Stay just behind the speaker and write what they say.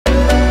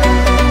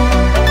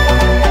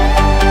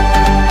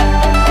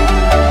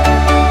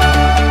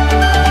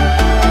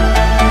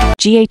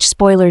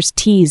Spoilers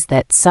tease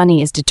that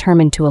Sonny is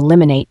determined to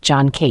eliminate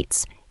John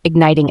Cates,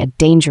 igniting a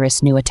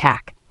dangerous new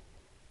attack.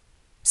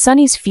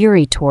 Sonny's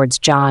fury towards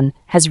John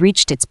has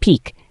reached its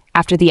peak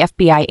after the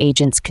FBI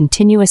agent's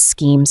continuous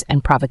schemes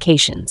and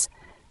provocations.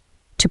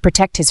 To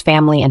protect his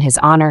family and his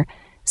honor,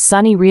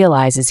 Sonny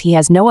realizes he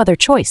has no other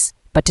choice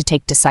but to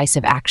take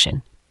decisive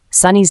action.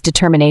 Sonny's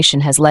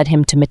determination has led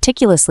him to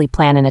meticulously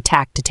plan an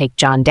attack to take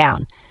John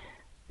down.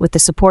 With the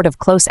support of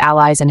close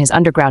allies and his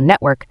underground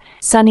network,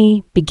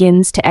 Sonny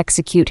begins to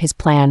execute his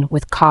plan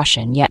with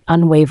caution yet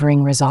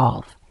unwavering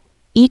resolve.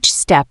 Each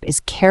step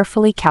is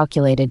carefully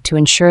calculated to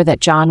ensure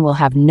that John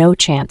will have no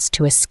chance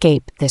to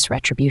escape this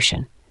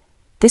retribution.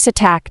 This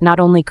attack not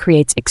only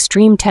creates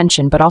extreme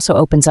tension but also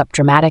opens up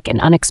dramatic and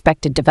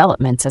unexpected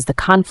developments as the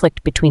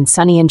conflict between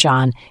Sonny and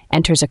John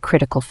enters a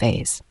critical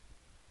phase.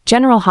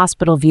 General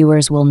Hospital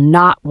viewers will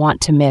not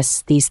want to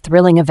miss these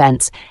thrilling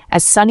events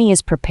as Sonny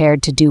is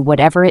prepared to do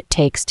whatever it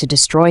takes to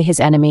destroy his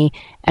enemy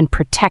and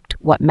protect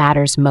what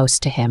matters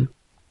most to him.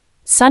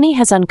 Sonny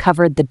has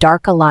uncovered the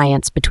dark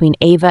alliance between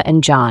Ava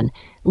and John,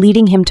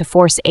 leading him to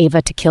force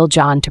Ava to kill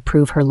John to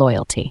prove her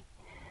loyalty.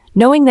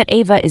 Knowing that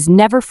Ava is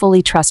never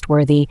fully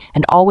trustworthy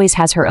and always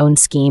has her own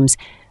schemes,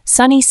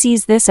 Sonny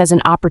sees this as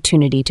an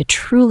opportunity to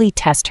truly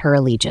test her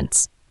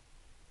allegiance.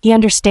 He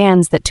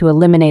understands that to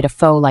eliminate a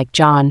foe like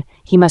John,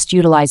 he must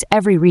utilize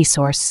every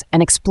resource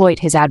and exploit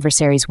his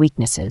adversary's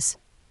weaknesses.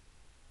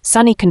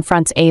 Sonny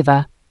confronts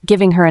Ava,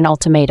 giving her an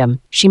ultimatum.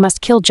 She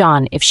must kill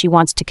John if she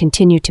wants to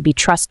continue to be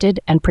trusted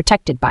and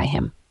protected by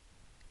him.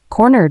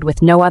 Cornered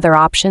with no other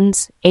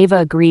options, Ava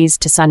agrees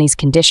to Sonny's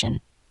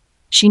condition.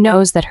 She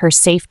knows that her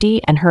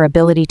safety and her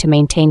ability to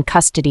maintain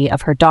custody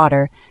of her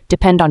daughter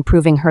depend on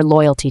proving her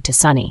loyalty to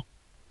Sonny.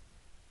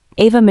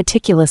 Ava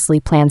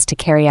meticulously plans to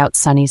carry out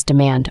Sonny's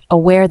demand,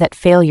 aware that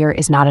failure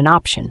is not an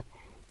option.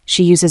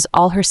 She uses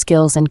all her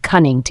skills and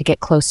cunning to get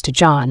close to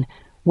John,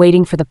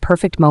 waiting for the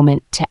perfect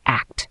moment to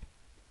act.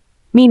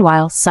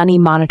 Meanwhile, Sonny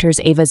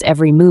monitors Ava's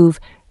every move,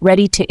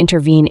 ready to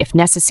intervene if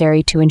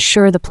necessary to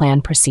ensure the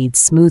plan proceeds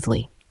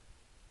smoothly.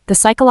 The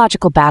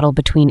psychological battle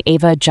between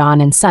Ava,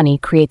 John, and Sonny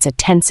creates a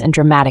tense and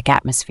dramatic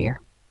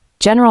atmosphere.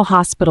 General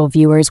Hospital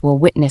viewers will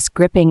witness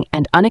gripping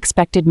and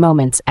unexpected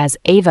moments as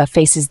Ava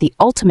faces the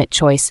ultimate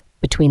choice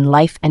between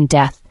life and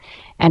death,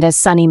 and as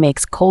Sonny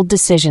makes cold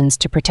decisions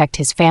to protect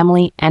his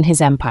family and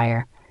his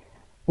empire.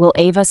 Will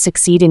Ava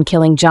succeed in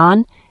killing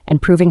John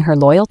and proving her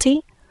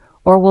loyalty?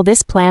 Or will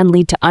this plan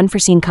lead to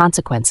unforeseen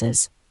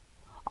consequences?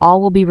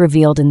 All will be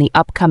revealed in the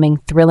upcoming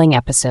thrilling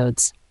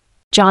episodes.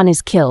 John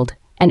is killed,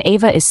 and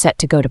Ava is set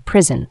to go to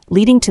prison,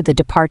 leading to the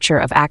departure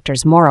of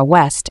actors Maura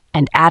West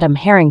and Adam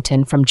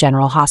Harrington from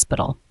General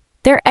Hospital.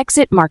 Their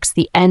exit marks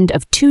the end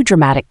of two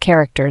dramatic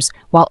characters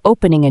while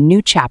opening a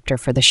new chapter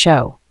for the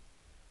show.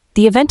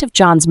 The event of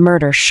John's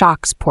murder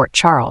shocks Port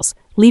Charles,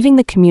 leaving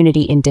the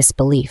community in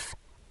disbelief.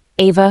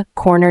 Ava,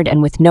 cornered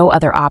and with no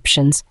other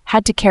options,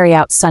 had to carry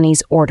out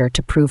Sonny's order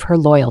to prove her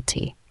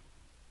loyalty.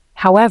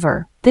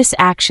 However, this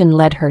action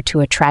led her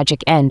to a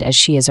tragic end as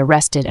she is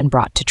arrested and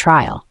brought to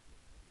trial.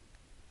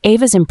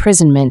 Ava's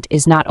imprisonment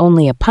is not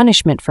only a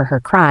punishment for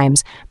her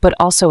crimes, but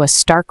also a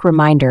stark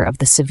reminder of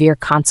the severe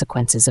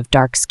consequences of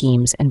dark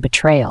schemes and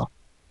betrayal.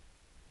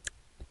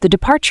 The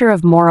departure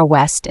of Maura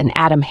West and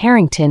Adam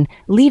Harrington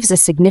leaves a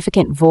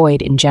significant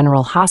void in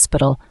General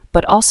Hospital,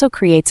 but also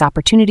creates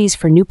opportunities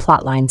for new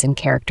plotlines and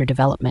character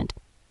development.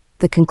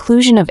 The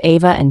conclusion of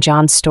Ava and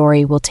John's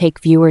story will take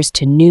viewers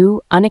to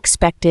new,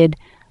 unexpected,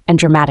 and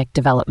dramatic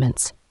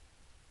developments.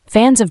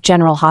 Fans of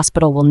General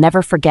Hospital will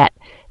never forget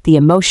the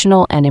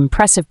emotional and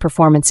impressive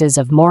performances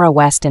of Maura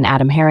West and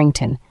Adam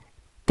Harrington.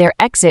 Their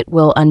exit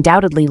will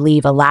undoubtedly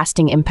leave a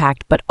lasting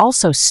impact, but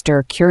also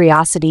stir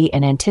curiosity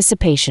and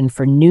anticipation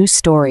for new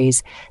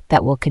stories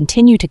that will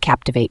continue to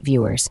captivate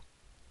viewers.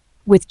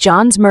 With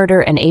John's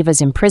murder and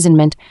Ava's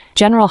imprisonment,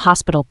 General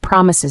Hospital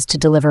promises to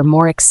deliver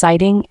more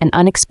exciting and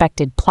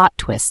unexpected plot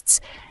twists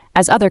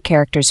as other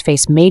characters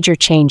face major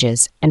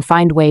changes and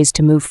find ways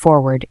to move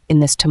forward in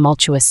this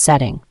tumultuous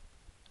setting.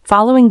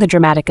 Following the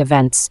dramatic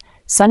events,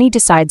 Sonny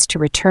decides to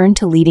return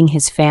to leading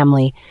his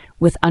family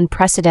with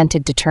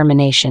unprecedented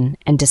determination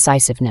and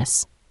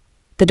decisiveness.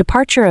 The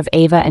departure of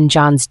Ava and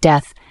John's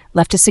death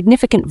left a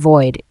significant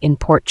void in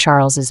Port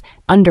Charles's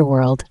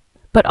underworld,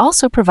 but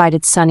also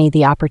provided Sonny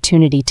the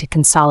opportunity to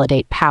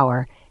consolidate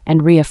power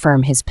and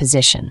reaffirm his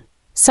position.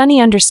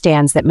 Sonny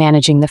understands that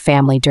managing the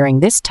family during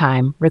this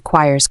time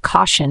requires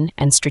caution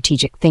and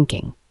strategic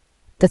thinking.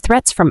 The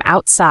threats from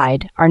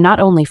outside are not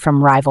only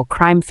from rival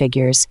crime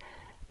figures,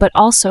 but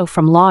also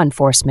from law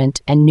enforcement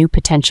and new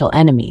potential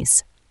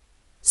enemies.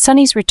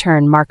 Sonny's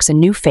return marks a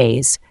new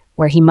phase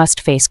where he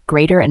must face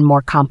greater and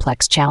more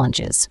complex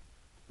challenges.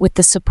 With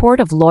the support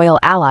of loyal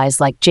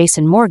allies like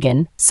Jason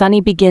Morgan,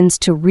 Sonny begins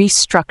to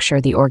restructure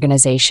the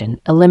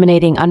organization,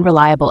 eliminating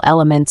unreliable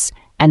elements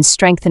and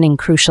strengthening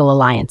crucial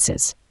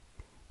alliances.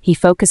 He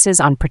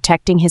focuses on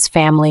protecting his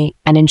family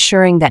and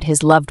ensuring that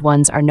his loved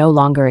ones are no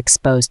longer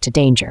exposed to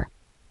danger.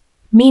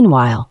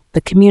 Meanwhile, the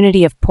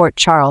community of Port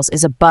Charles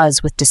is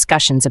abuzz with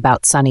discussions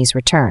about Sonny's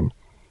return.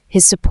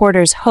 His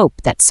supporters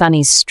hope that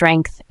Sonny's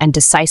strength and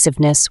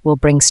decisiveness will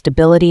bring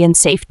stability and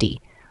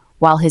safety,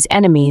 while his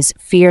enemies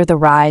fear the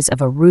rise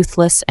of a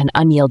ruthless and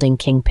unyielding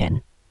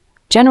kingpin.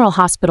 General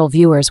Hospital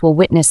viewers will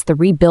witness the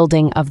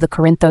rebuilding of the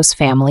Corinthos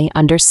family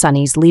under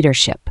Sonny's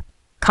leadership.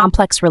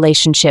 Complex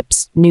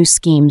relationships, new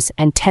schemes,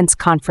 and tense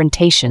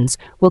confrontations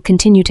will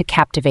continue to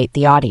captivate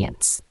the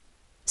audience.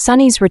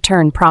 Sonny's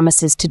return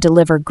promises to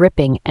deliver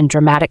gripping and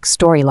dramatic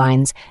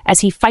storylines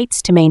as he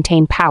fights to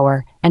maintain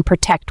power and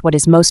protect what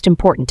is most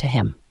important to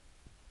him.